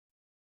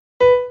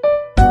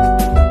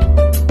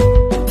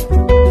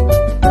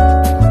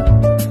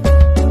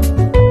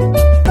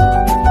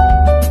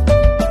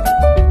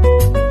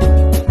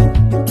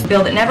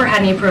never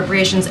had any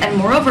appropriations, and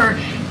moreover,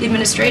 the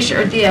administration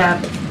or the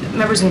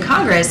members in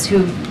Congress who,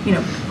 you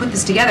know, put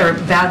this together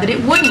vowed that it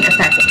wouldn't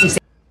affect these.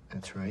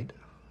 That's right.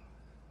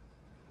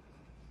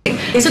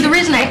 So the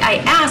reason I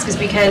ask is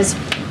because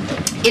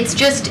it's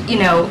just, you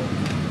know,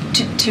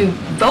 to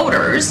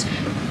voters,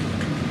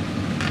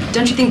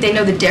 don't you think they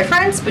know the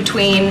difference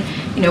between,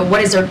 you know,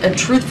 what is a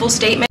truthful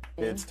statement?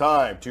 It's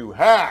time to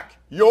hack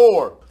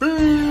your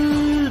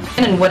feed!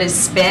 And what is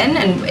spin?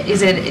 And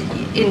is it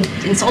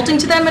insulting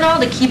to them at all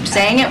to keep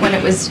saying it when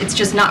it's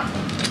just not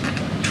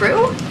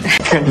true?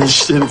 What kind of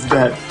shit is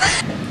that?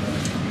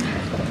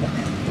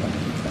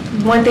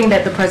 One thing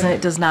that the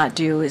president does not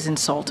do is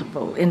insult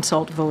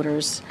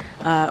voters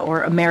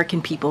or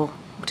American people,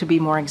 to be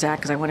more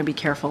exact, because I want to be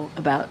careful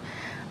about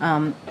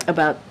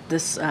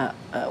this.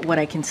 What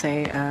I can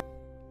say.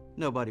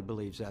 Nobody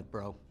believes that,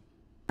 bro.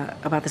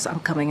 About this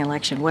upcoming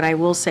election. What I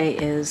will say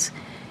is,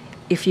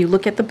 if you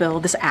look at the bill,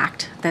 this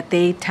act that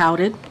they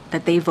touted,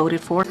 that they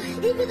voted for,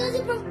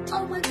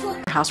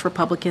 House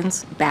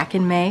Republicans back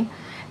in May,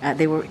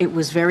 it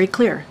was very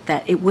clear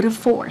that it would have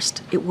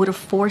forced the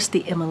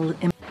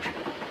Would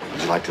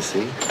you like to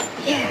see?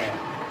 Yeah.